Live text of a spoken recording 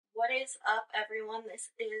What is up, everyone?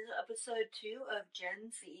 This is episode 2 of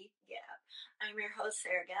GenZ-Gab. I'm your host,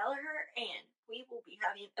 Sarah Gallagher, and we will be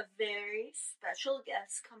having a very special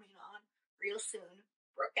guest coming on real soon,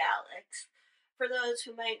 Brooke Alexx. For those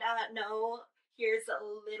who might not know, here's a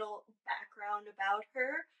little background about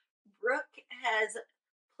her. Brooke has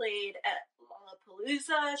played at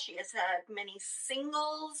Lollapalooza. She has had many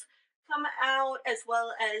singles come out, as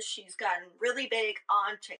well as she's gotten really big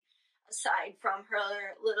on TikTok. Aside from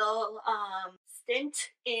her little stint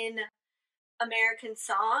in American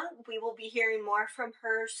Song, we will be hearing more from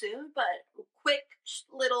her soon, but quick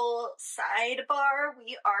little sidebar,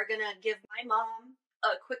 we are gonna give my mom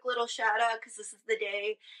a quick little shout out because this is the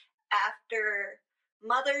day after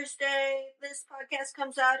Mother's Day this podcast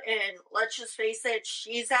comes out, and let's just face it,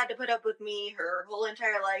 she's had to put up with me her whole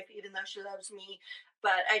entire life, even though she loves me.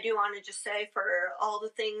 But I do want to just say, for all the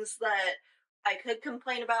things that I could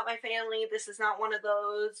complain about my family, this is not one of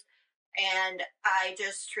those, and I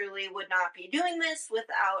just truly would not be doing this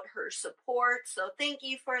without her support, so thank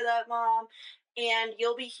you for that, Mom. And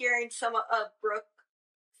you'll be hearing some of Brooke's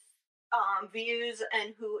views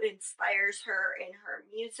and who inspires her in her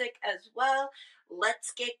music as well.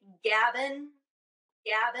 Let's get gabbing.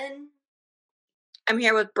 I'm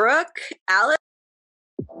here with Brooke, Alex.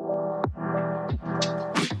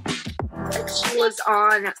 She was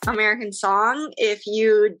on American Song. If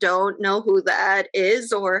you don't know who that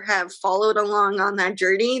is or have followed along on that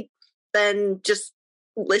journey, then just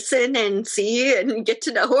listen and see and get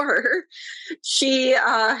to know her. She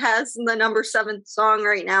has the number 7 song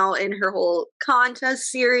right now in her whole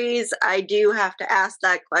contest series. I do have to ask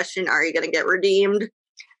that question. Are you going to get redeemed?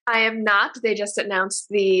 I am not. They just announced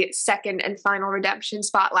the second and final redemption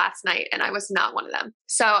spot last night, and I was not one of them.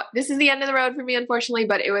 So this is the end of the road for me, unfortunately,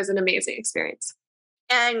 but it was an amazing experience.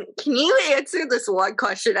 And can you answer this one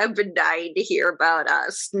question I've been dying to hear about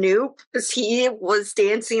Snoop? Because he was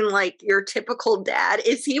dancing like your typical dad.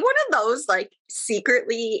 Is he one of those, like,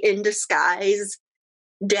 secretly in disguise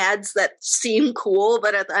dads that seem cool,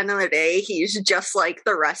 but at the end of the day, he's just like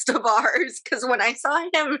the rest of ours? Because when I saw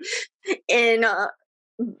him in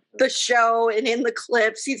the show and in the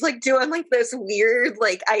clips, he's like doing like this weird,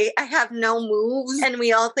 like, I have no moves, and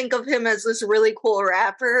we all think of him as this really cool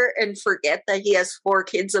rapper and forget that he has 4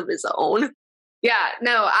 kids of his own. Yeah,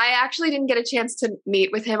 no, I actually didn't get a chance to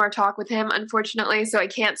meet with him or talk with him, unfortunately, so I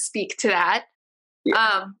can't speak to that.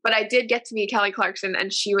 Yeah. But I did get to meet Kelly Clarkson,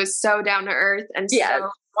 and she was so down to earth and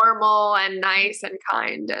so normal and nice and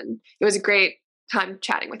kind, and it was a great time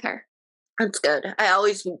chatting with her. That's good. I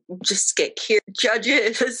always just get curious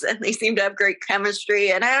judges, and they seem to have great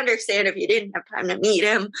chemistry. And I understand if you didn't have time to meet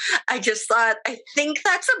him. I just thought, I think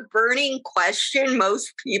that's a burning question.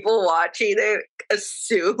 Most people watching it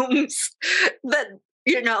assumes that,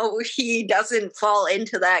 you know, he doesn't fall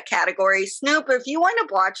into that category. Snoop, if you wind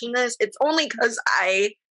up watching this, it's only because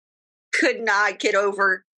I could not get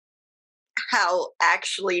over how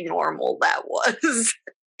actually normal that was.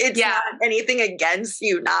 It's not anything against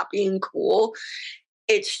you not being cool.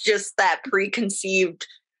 It's just that preconceived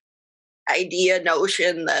idea,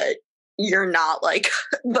 notion that you're not like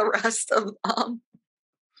the rest of them.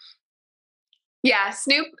 Yeah,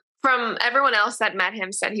 Snoop, from everyone else that met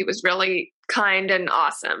him, said he was really kind and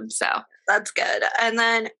awesome. So that's good. And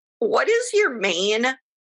then what is your main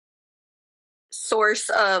source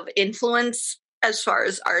of influence as far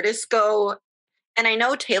as artists go? And I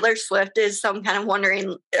know Taylor Swift is, so I'm kind of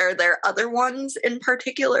wondering, are there other ones in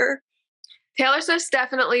particular? Taylor Swift's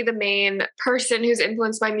definitely the main person who's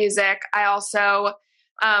influenced my music. I also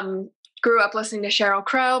grew up listening to Sheryl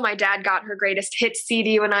Crow. My dad got her greatest hits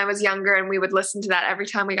CD when I was younger, and we would listen to that every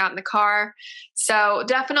time we got in the car. So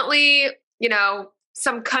definitely, you know,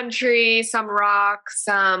 some country, some rock,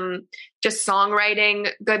 some just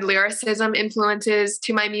songwriting, good lyricism influences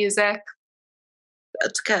to my music.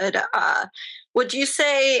 That's good. Would you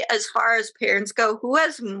say, as far as parents go, who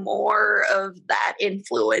has more of that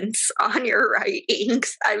influence on your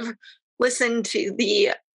writings? I've listened to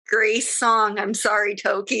the Grace song, I'm Sorry,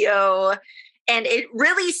 Tokyo, and it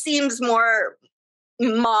really seems more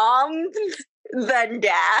mom than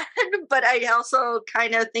dad, but I also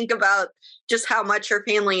kind of think about just how much her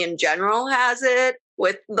family in general has it,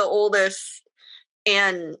 with the oldest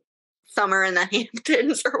and Summer in the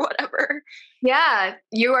Hamptons or whatever. Yeah,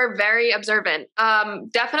 you are very observant.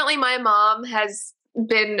 Definitely my mom has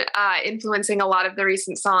been influencing a lot of the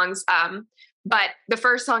recent songs. But the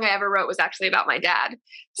first song I ever wrote was actually about my dad.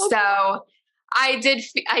 Okay. So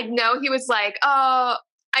I know he was like, oh,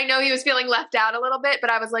 I know he was feeling left out a little bit, but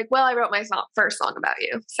I was like, well, I wrote my first song about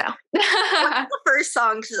you. So What's the first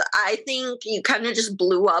song? Because I think you kind of just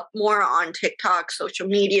blew up more on TikTok, social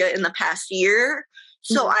media in the past year.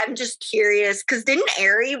 So I'm just curious, because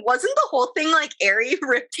wasn't the whole thing like Aerie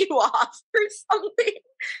ripped you off or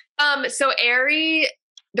something? So Aerie,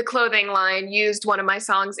 the clothing line, used one of my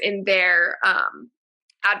songs in their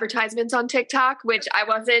advertisements on TikTok, which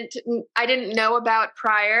I didn't know about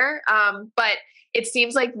prior. But it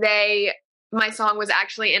seems like my song was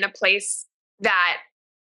actually in a place that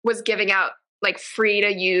was giving out like free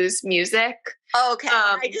to use music. Okay.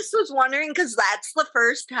 I just was wondering because that's the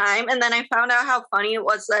first time. And then I found out how funny it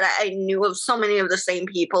was that I knew of so many of the same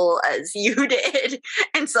people as you did.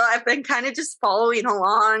 And so I've been kind of just following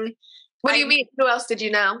along. What do you mean? Who else did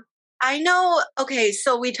you know? I know. Okay.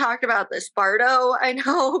 So we talked about this. Bardo, I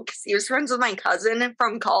know because he was friends with my cousin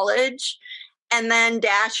from college. And then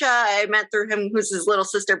Dasha, I met through him, who's his little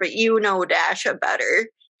sister, but you know Dasha better.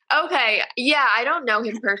 Okay. Yeah, I don't know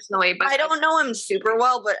him personally, but I don't know him super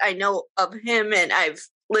well, but I know of him and I've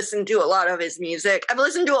listened to a lot of his music. I've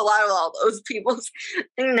listened to a lot of all those people's.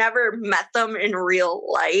 I never met them in real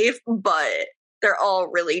life, but they're all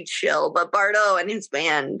really chill. But Bardo and his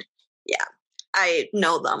band, yeah, I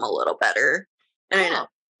know them a little better. And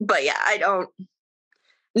but yeah, I don't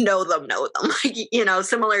know them, like,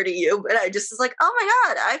 similar to you. But I just was like, oh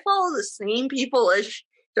my God, I follow the same people as she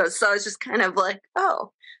does. So I was just kind of like,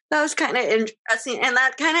 oh, that was kind of interesting. And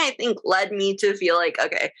that kind of, I think, led me to feel like,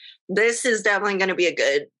 okay, this is definitely going to be a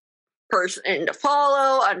good person to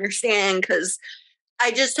follow, understand, because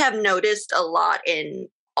I just have noticed a lot in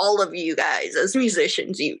all of you guys as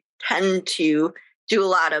musicians, you tend to do a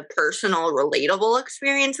lot of personal, relatable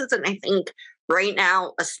experiences. And I think right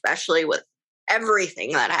now, especially with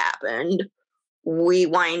everything that happened, we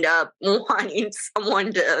wind up wanting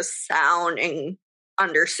someone to sound and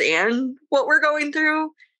understand what we're going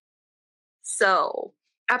through. So,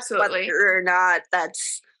 absolutely, whether or not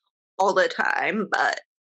that's all the time, but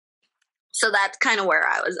so that's kind of where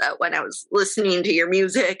I was at when I was listening to your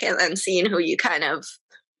music and then seeing who you kind of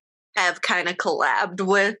have kind of collabed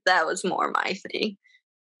with. That was more my thing.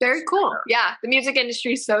 Very cool. Yeah, the music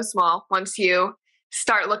industry is so small once you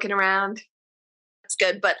start looking around. That's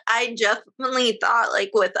good, but I definitely thought, like,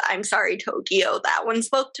 with I'm Sorry Tokyo, that one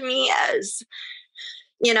spoke to me as,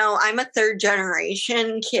 I'm a third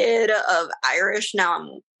generation kid of Irish. Now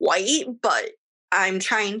I'm white, but I'm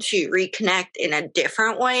trying to reconnect in a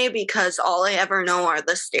different way because all I ever know are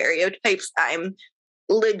the stereotypes. I'm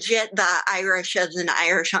legit the Irish as an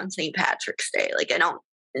Irish on St. Patrick's Day. Like, I don't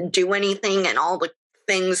do anything, and all the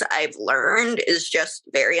things I've learned is just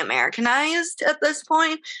very Americanized at this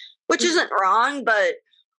point, which isn't wrong. But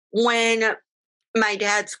when my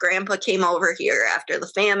dad's grandpa came over here after the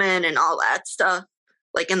famine and all that stuff,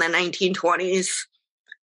 like in the 1920s,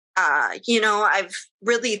 I've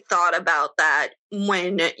really thought about that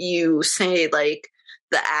when you say, like,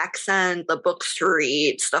 the accent, the books to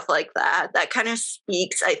read, stuff like that. That kind of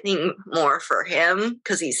speaks, I think, more for him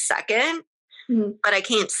because he's second. Mm-hmm. But I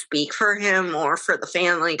can't speak for him or for the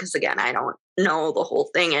family because, again, I don't know the whole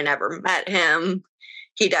thing. I never met him.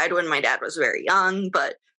 He died when my dad was very young.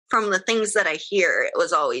 But from the things that I hear, it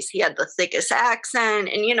was always he had the thickest accent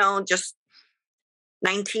and, just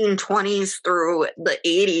 1920s through the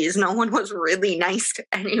 80s, no one was really nice to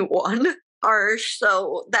anyone. Harsh.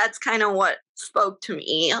 So that's kind of what spoke to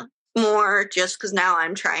me more, just because now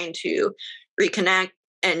I'm trying to reconnect.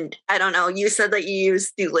 And I don't know, you said that you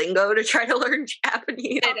used Duolingo to try to learn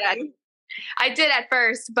Japanese. I did at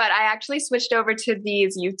first, but I actually switched over to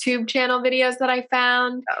these YouTube channel videos that I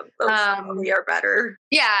found. Those are better.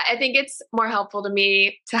 Yeah, I think it's more helpful to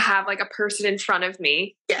me to have like a person in front of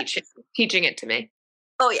me teaching it to me.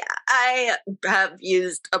 Oh, yeah. I have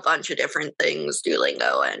used a bunch of different things,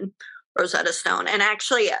 Duolingo and Rosetta Stone. And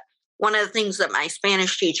actually, one of the things that my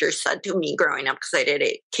Spanish teacher said to me growing up, because I did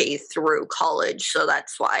it K through college, so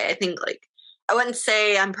that's why I think, like, I would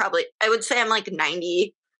say I'm like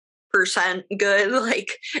 90% good.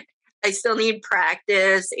 Like, I still need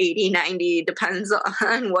practice, 80, 90, depends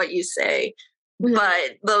on what you say. Mm-hmm.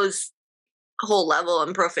 But those whole level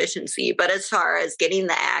and proficiency. But as far as getting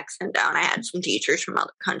the accent down, I had some teachers from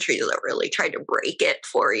other countries that really tried to break it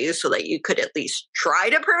for you so that you could at least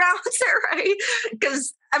try to pronounce it right.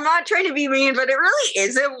 Because I'm not trying to be mean, but it really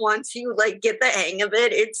isn't once you like get the hang of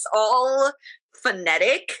it. It's all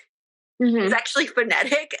phonetic. Mm-hmm. It's actually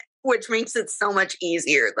phonetic, which makes it so much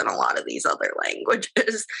easier than a lot of these other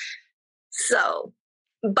languages. So,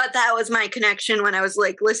 but that was my connection when I was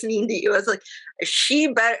like listening to you. I was like,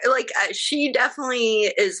 she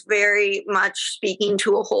definitely is very much speaking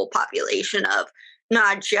to a whole population of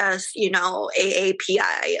not just,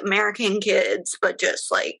 AAPI American kids, but just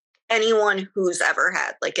like anyone who's ever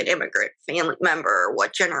had like an immigrant family member,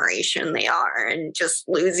 what generation they are, and just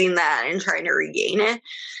losing that and trying to regain it.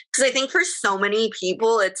 Because I think for so many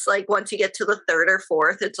people, it's like once you get to the third or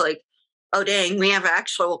fourth, it's like, oh dang, we have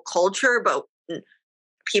actual culture, but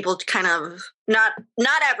people kind of not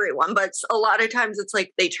everyone, but a lot of times it's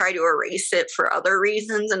like they try to erase it for other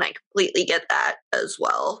reasons, and I completely get that as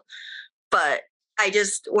well. But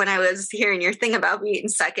when I was hearing your thing about being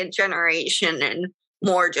second generation and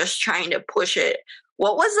more just trying to push it,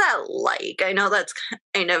 what was that like? I know that's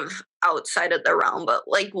kind of outside of the realm, but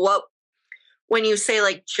like when you say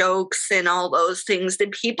like jokes and all those things,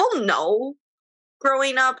 did people know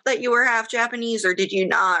growing up that you were half Japanese, or did you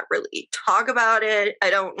not really talk about it?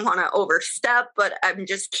 I don't want to overstep, but I'm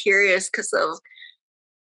just curious because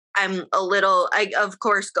I of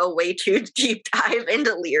course go way too deep dive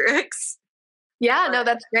into lyrics. Yeah, no,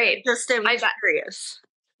 that's great. I'm curious.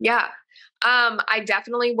 Yeah. I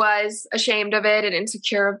definitely was ashamed of it and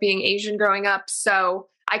insecure of being Asian growing up. So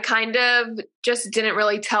I kind of just didn't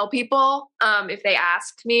really tell people. If they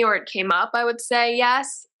asked me or it came up, I would say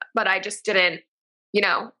yes, but I just didn't,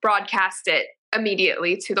 broadcast it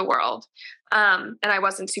immediately to the world. And I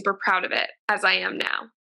wasn't super proud of it as I am now.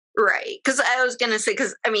 Right. Because I was going to say,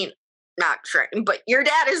 not sure, but your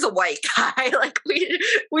dad is a white guy. Like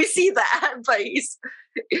we see that, but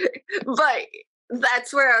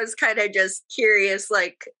that's where I was kind of just curious,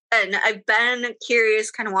 like, and I've been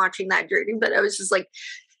curious kind of watching that journey, but I was just like,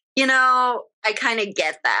 I kind of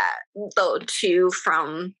get that though too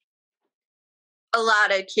from a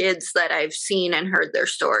lot of kids that I've seen and heard their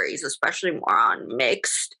stories, especially more on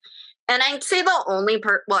mixed. And I'd say the only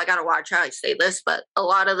I gotta watch how I say this, but a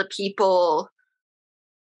lot of the people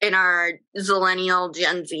in our Zillennial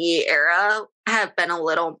Gen Z era have been a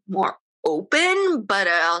little more open, but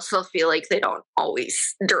I also feel like they don't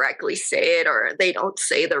always directly say it, or they don't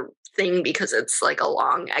say the thing because it's like a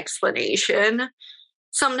long explanation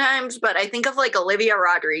sometimes. But I think of like Olivia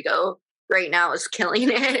Rodrigo right now is killing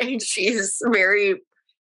it, and she's very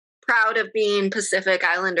proud of being Pacific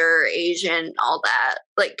Islander, Asian, all that,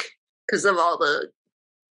 like because of all the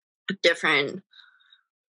different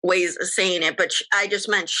ways of saying it. But I just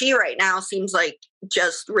meant she right now seems like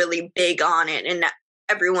just really big on it, and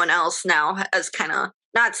everyone else now has kind of,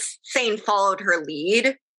 not saying followed her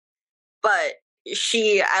lead, but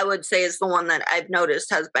she, I would say, is the one that I've noticed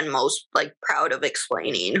has been most like proud of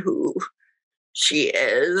explaining who she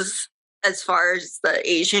is as far as the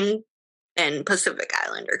Asian and Pacific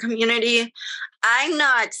Islander community. I'm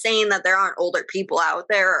not saying that there aren't older people out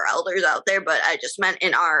there or elders out there, but I just meant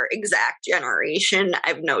in our exact generation,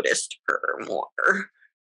 I've noticed her more.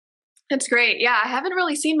 That's great. Yeah, I haven't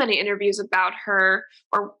really seen many interviews about her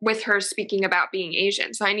or with her speaking about being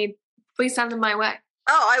Asian. So please send them my way.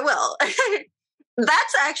 Oh, I will.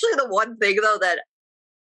 That's actually the one thing, though, that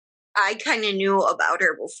I kind of knew about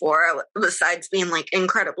her before, besides being like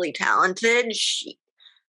incredibly talented.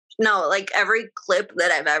 Like every clip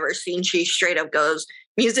that I've ever seen, she straight up goes,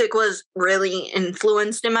 music was really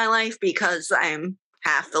influenced in my life because I'm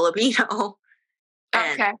half Filipino.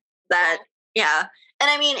 And okay. Yeah. And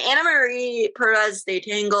I mean, Anna Marie Perez de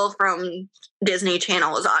Tangle from Disney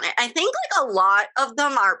Channel was on it. I think like a lot of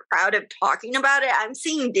them are proud of talking about it. I'm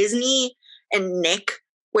seeing Disney and Nick,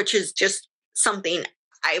 which is just something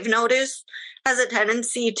I've noticed, has a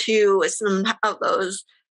tendency to, some of those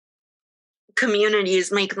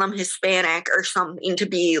communities make them Hispanic or something to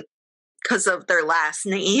be because of their last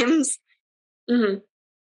names,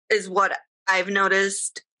 is what I've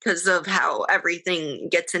noticed, because of how everything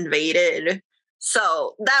gets invaded.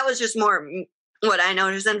 So that was just more what I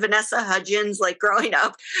noticed. And Vanessa Hudgens, like growing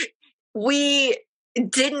up, we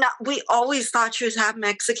always thought she was half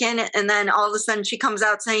Mexican, and then all of a sudden she comes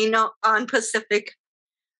out saying, no, on Pacific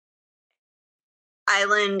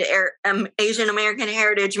Island Asian American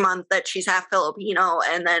Heritage Month, that she's half Filipino,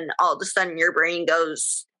 and then all of a sudden your brain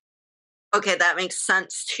goes, okay, that makes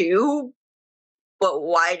sense too, but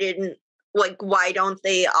why don't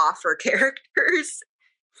they offer characters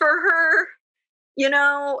for her,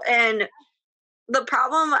 and the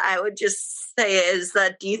problem I would just say is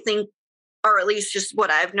that, do you think, or at least just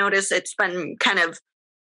what I've noticed, it's been kind of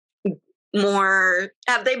more,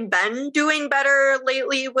 have they been doing better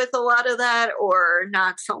lately with a lot of that, or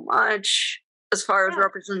not so much as far as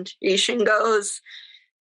representation goes?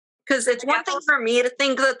 Because it's one thing for me to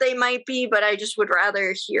think that they might be, but I just would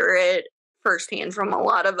rather hear it firsthand from a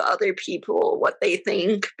lot of other people, what they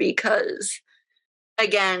think, because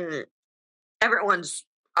again, everyone's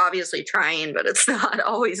obviously trying, but it's not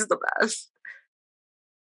always the best.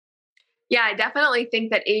 Yeah, I definitely think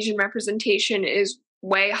that Asian representation is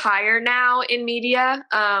way higher now in media.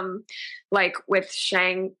 Like with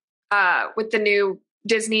with the new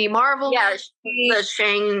Disney Marvel Yeah, movie. the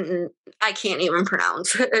Shang, I can't even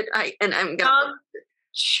pronounce it. I'm gonna.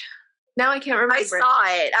 Now I can't remember.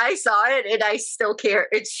 I saw it, and I still care.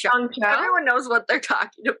 It's Shang. Everyone knows what they're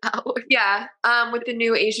talking about. Yeah, with the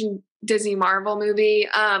new Asian Disney Marvel movie,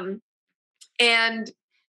 and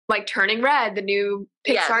like Turning Red, the new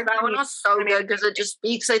Pixar. Yeah, that one was so good because it just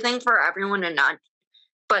speaks, I think, for everyone and not,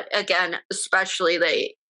 but again, especially the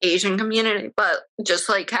Asian community, but just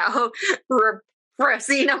like how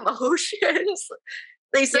repressing emotions.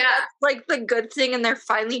 They said that's like the good thing, and they're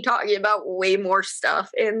finally talking about way more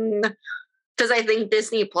stuff because I think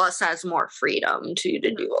Disney Plus has more freedom to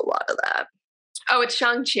do a lot of that. Oh, it's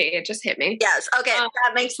Shang-Chi. It just hit me. Yes. Okay.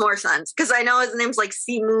 That makes more sense because I know his name's like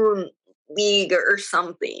Simu League or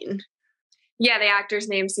something. Yeah, the actor's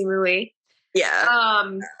name Simu Lee. Yeah.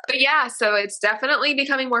 But yeah, so it's definitely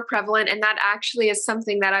becoming more prevalent, and that actually is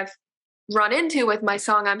something that I've run into with my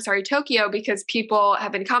song I'm Sorry Tokyo, because people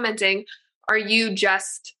have been commenting, are you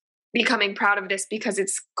just becoming proud of this because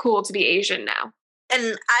it's cool to be Asian now?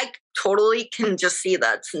 And I totally can just see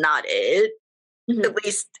that's not it. Mm-hmm. At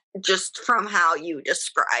least just from how you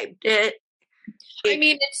described it. I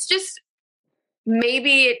mean, it's just,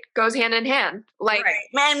 maybe it goes hand in hand. Like, right.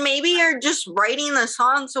 Man, maybe you're just writing the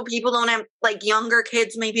song so people don't have, like, younger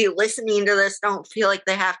kids maybe listening to this don't feel like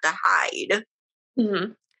they have to hide.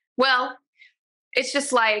 Mm-hmm. Well, it's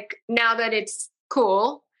just like, now that it's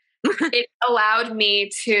cool, it allowed me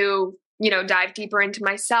to, dive deeper into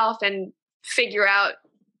myself and figure out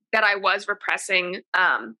that I was repressing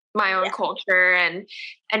my own culture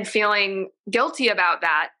and feeling guilty about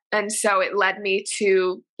that. And so it led me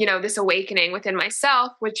to, this awakening within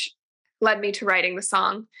myself, which led me to writing the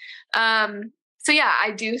song. So yeah,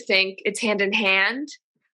 I do think it's hand in hand.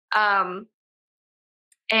 And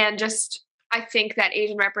just, I think that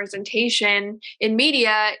Asian representation in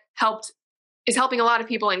media is helping a lot of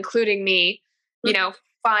people, including me,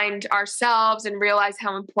 find ourselves and realize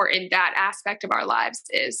how important that aspect of our lives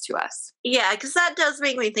is to us. Yeah, because that does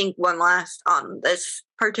make me think one last on this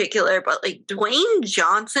particular, but like Dwayne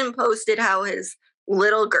Johnson posted how his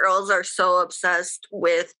little girls are so obsessed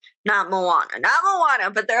with not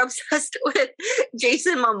Moana, but they're obsessed with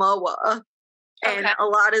Jason Momoa and a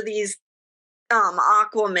lot of these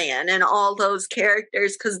Aquaman and all those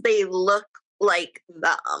characters because they look like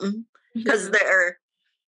them because they're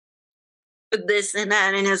this and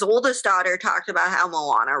that. And his oldest daughter talked about how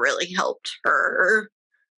Moana really helped her,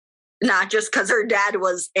 not just because her dad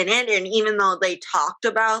was in it, and even though they talked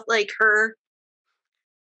about like her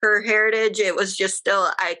heritage, it was just still,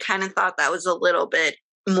 I kind of thought that was a little bit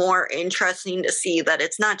more interesting to see that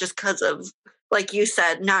it's not just because of, like you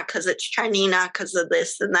said, not because it's trendy, not because of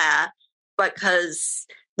this and that, but because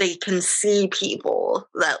they can see people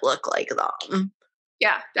that look like them.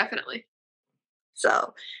 Yeah, definitely.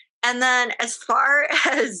 So, and then as far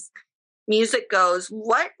as music goes,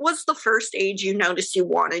 what was the first age you noticed you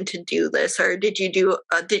wanted to do this? Or did you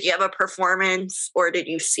have a performance, or did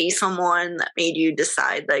you see someone that made you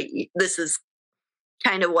decide that this is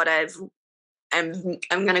kind of what I'm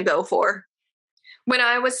going to go for? When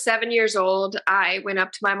I was 7 years old, I went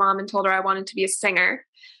up to my mom and told her I wanted to be a singer.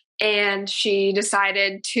 And she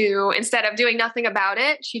decided to, instead of doing nothing about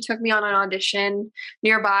it, she took me on an audition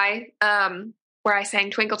nearby, where I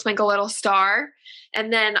sang Twinkle, Twinkle, Little Star.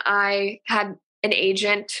 And then I had an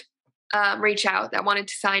agent reach out that wanted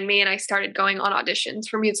to sign me. And I started going on auditions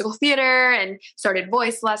for musical theater and started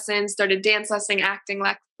voice lessons, started dance lessons, acting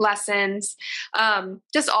lessons,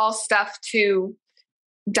 just all stuff to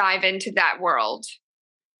dive into that world.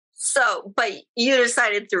 So, but you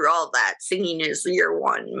decided through all that singing is your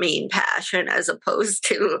one main passion as opposed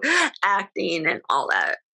to acting and all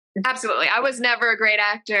that. Absolutely. I was never a great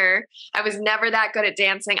actor. I was never that good at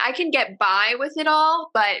dancing. I can get by with it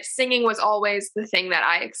all, but singing was always the thing that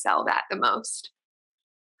I excelled at the most.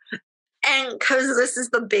 And because this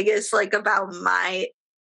is the biggest, like, about my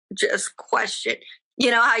just question.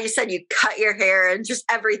 You know how you said you cut your hair and just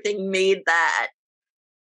everything made that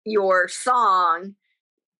your song?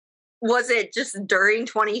 Was it just during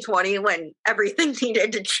 2020 when everything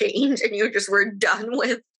needed to change and you just were done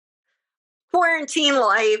with quarantine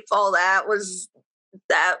life, all that? Was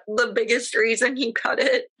that the biggest reason you cut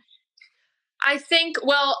it? I think,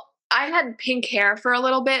 well, I had pink hair for a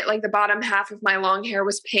little bit, like the bottom half of my long hair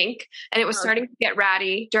was pink, and it was starting to get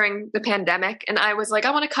ratty during the pandemic. And I was like,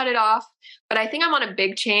 I want to cut it off, but I think I'm on a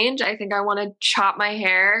big change. I think I want to chop my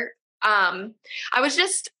hair. I was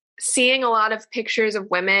just seeing a lot of pictures of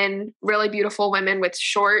women, really beautiful women with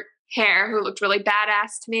short hair who looked really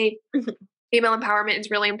badass to me. Female empowerment is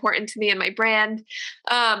really important to me and my brand.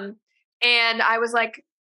 And I was like,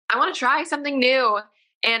 I want to try something new.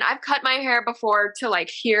 And I've cut my hair before to like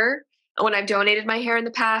here when I've donated my hair in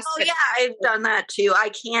the past. Oh yeah, I've done that too. I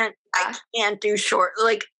can't do short.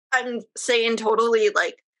 Like I'm saying totally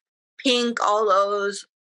like Pink, all those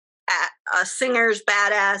singers,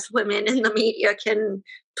 badass women in the media can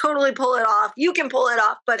totally pull it off. You can pull it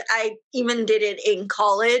off, but I even did it in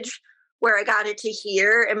college where I got it to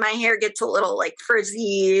here and my hair gets a little like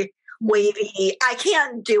frizzy, wavy. I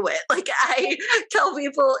can't do it. Like I tell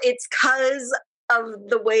people it's because of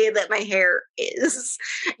the way that my hair is.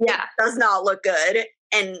 Yeah. It does not look good.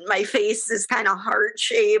 And my face is kind of heart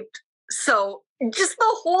shaped. So just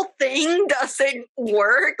the whole thing doesn't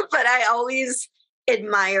work, but I always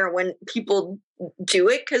admire when people do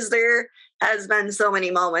it because there has been so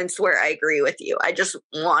many moments where I agree with you. I just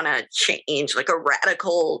want to change, like a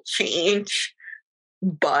radical change,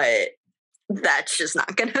 but that's just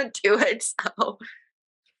not going to do it. So,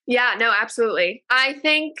 yeah, no, absolutely. I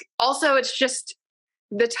think also it's just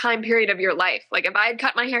the time period of your life. Like if I had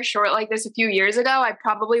cut my hair short like this a few years ago, I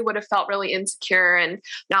probably would have felt really insecure and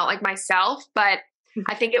not like myself, but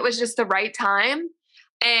I think it was just the right time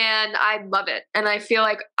and I love it. And I feel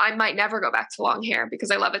like I might never go back to long hair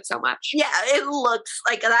because I love it so much. Yeah, it looks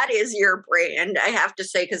like that is your brand, I have to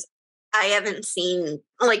say, because I haven't seen,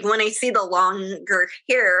 like when I see the longer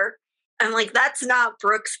hair, I'm like, that's not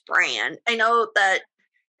Brooke's brand. I know that,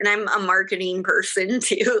 and I'm a marketing person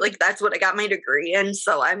too. Like that's what I got my degree in.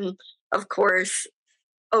 So I'm, of course,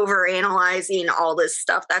 overanalyzing all this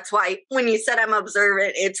stuff. That's why when you said I'm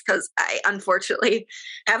observant, it's because I unfortunately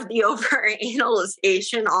have the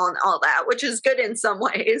overanalyzation on all that, which is good in some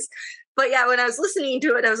ways. But yeah, when I was listening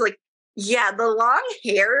to it, I was like, yeah, the long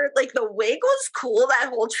hair, like the wig was cool, that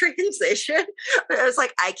whole transition. But I was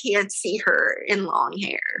like, I can't see her in long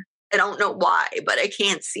hair. I don't know why, but I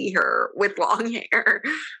can't see her with long hair.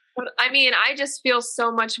 I mean, I just feel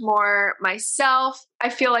so much more myself. I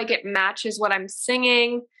feel like it matches what I'm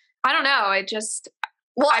singing. I don't know. It just...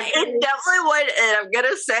 Well, it definitely would. And I'm going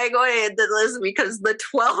to segue into this because the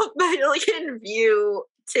 12 million view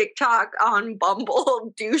TikTok on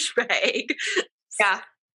Bumble douchebag. Yeah.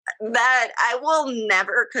 That I will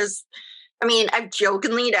never, because I mean, I've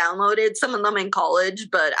jokingly downloaded some of them in college,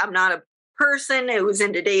 but I'm not a person who's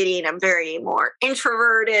into dating. I'm very more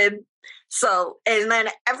introverted. So, and then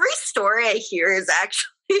every story I hear is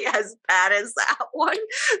actually as bad as that one.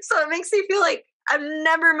 So it makes me feel like I'm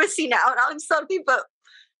never missing out on something, but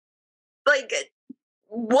like,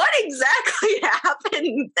 what exactly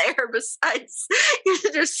happened there besides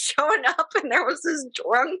just showing up and there was this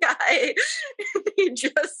drunk guy? He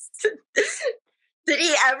just, did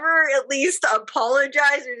he ever at least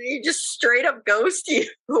apologize or did he just straight up ghost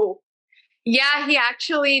you? Yeah, he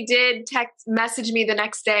actually did message me the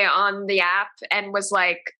next day on the app and was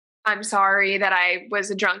like, I'm sorry that I was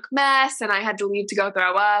a drunk mess and I had to leave to go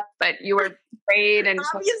throw up, but you were great. And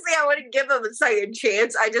obviously I wouldn't give him a second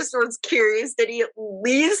chance. I just was curious. Did he at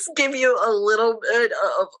least give you a little bit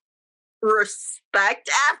of respect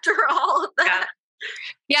after all of that?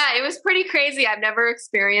 Yeah, it was pretty crazy. I've never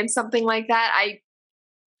experienced something like that. I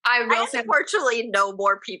unfortunately know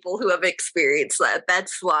more people who have experienced that.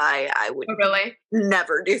 That's why I would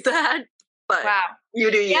never do that. But wow.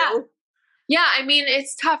 You do you. Yeah, I mean,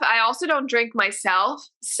 it's tough. I also don't drink myself.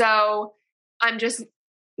 So I'm just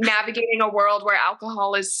navigating a world where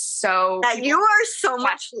alcohol is so... you are so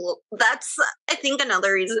much... That's, I think,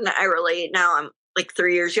 another reason I relate. Now I'm like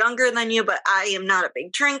 3 years younger than you, but I am not a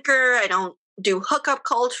big drinker. I don't do hookup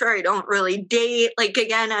culture. I don't really date. Like,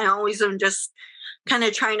 again, I always am just kind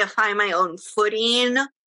of trying to find my own footing.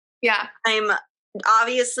 Yeah.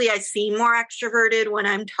 Obviously, I seem more extroverted when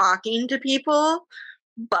I'm talking to people,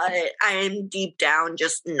 but I'm deep down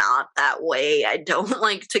just not that way. I don't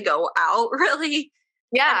like to go out really.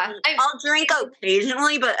 Yeah. I'll drink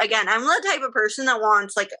occasionally, but again, I'm the type of person that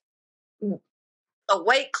wants like a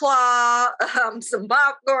White Claw, some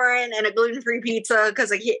popcorn, and a gluten-free pizza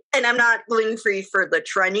because and I'm not gluten-free for the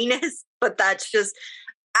trendiness, but that's just,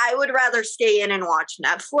 I would rather stay in and watch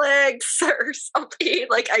Netflix or something.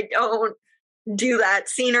 Like I don't do that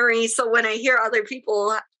scenery. So when I hear other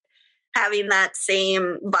people having that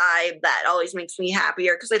same vibe, that always makes me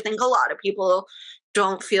happier because I think a lot of people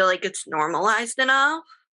don't feel like it's normalized enough.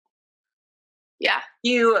 Yeah.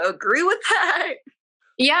 You agree with that?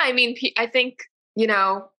 Yeah. I mean, I think,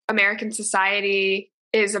 American society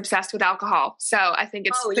is obsessed with alcohol. So I think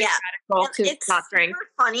it's radical to not drink.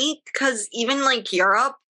 It's funny because even like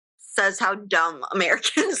Europe says how dumb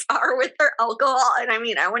Americans are with their alcohol. And I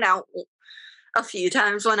mean, I went out a few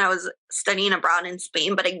times when I was studying abroad in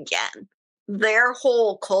Spain, but again, their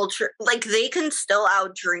whole culture, like, they can still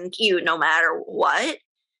outdrink you no matter what.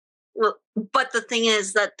 Well, but the thing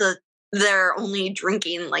is that they're only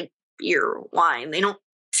drinking like beer, wine. They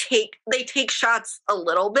take shots a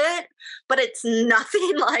little bit, but it's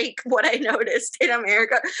nothing like what I noticed in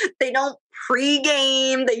America. They don't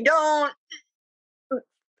pregame. They don't,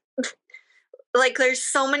 like, there's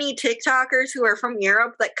so many TikTokers who are from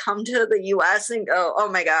Europe that come to the US and go, oh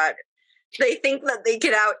my God, they think that they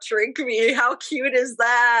can out drink me. How cute is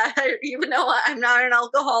that? Even though I'm not an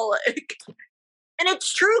alcoholic. And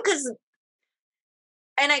it's true because,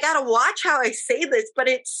 and I gotta watch how I say this, but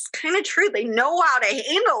it's kind of true. They know how to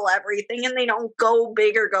handle everything and they don't go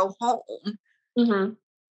big or go home. Mm-hmm.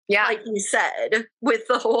 Yeah. Like you said, with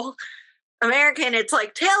the whole American, it's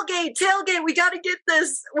like tailgate, we got to get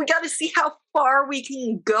this. We got to see how far we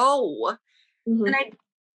can go. Mm-hmm. And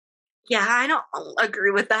I don't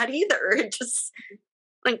agree with that either. It just,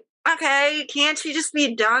 like, okay, can't you just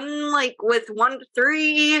be done, like, with 1 to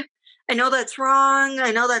 3? I know that's wrong.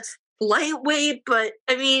 I know that's lightweight, but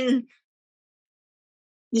I mean,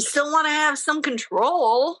 you still want to have some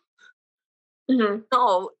control. Mm-hmm.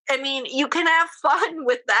 So, I mean, you can have fun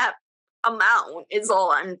with that amount is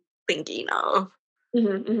all I'm thinking of.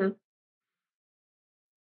 Mm-hmm. Mm-hmm.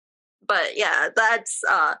 But yeah, that's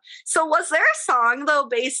so was there a song though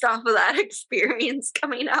based off of that experience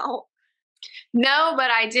coming out? No,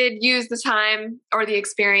 but I did use the time or the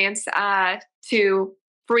experience to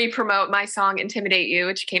re-promote my song Intimidate You,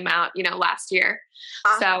 which came out, last year.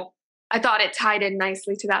 So I thought it tied in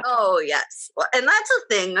nicely to that. Oh, yes. Well, and that's a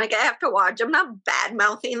thing. Like, I have to watch. I'm not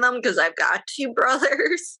bad-mouthing them because I've got 2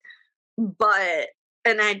 brothers. But,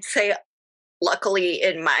 and I'd say, luckily,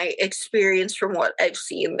 in my experience from what I've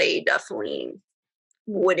seen, they definitely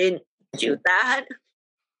wouldn't do that.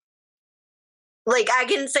 Like, I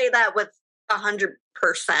can say that with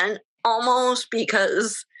 100% almost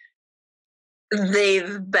because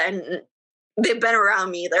they've been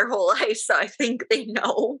around me their whole life, so I think they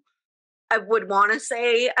know. I would want to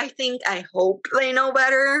say, I hope they know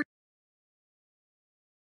better.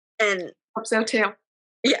 And Hope so too.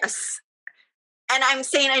 Yes. And I'm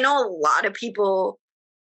saying, I know a lot of people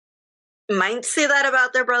might say that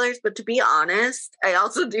about their brothers, but to be honest, I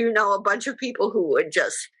also do know a bunch of people who would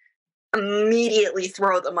just immediately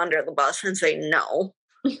throw them under the bus and say, no,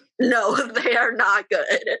 they are not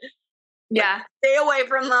good. Yeah. Like, stay away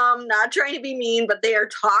from them, not trying to be mean, but they are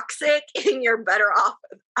toxic and you're better off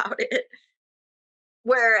without it.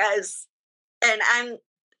 Whereas, and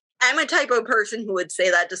I'm a type of person who would say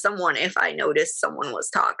that to someone if I noticed someone was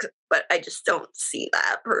toxic, but I just don't see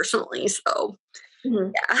that personally. So,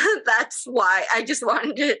 yeah, that's why I just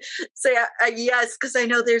wanted to say yes, because I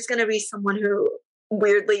know there's going to be someone who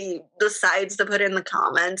weirdly decides to put in the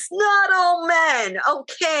comments, not all men,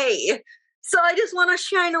 okay. So I just want to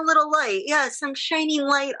shine a little light. Yes, I'm shining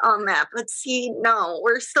light on that. But see, no,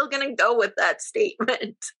 we're still going to go with that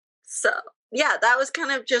statement. So, yeah, that was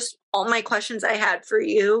kind of just all my questions I had for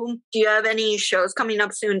you. Do you have any shows coming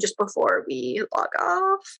up soon just before we log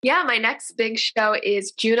off? Yeah, my next big show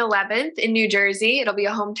is June 11th in New Jersey. It'll be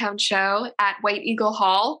a hometown show at White Eagle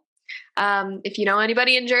Hall. If you know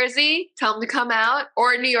anybody in Jersey, tell them to come out.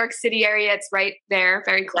 Or New York City area, it's right there,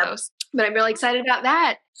 very close. Yep. But I'm really excited about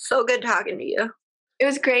that. So good talking to you. It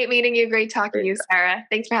was great meeting you. Great talking to you, Sarah.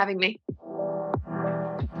 Thanks for having me.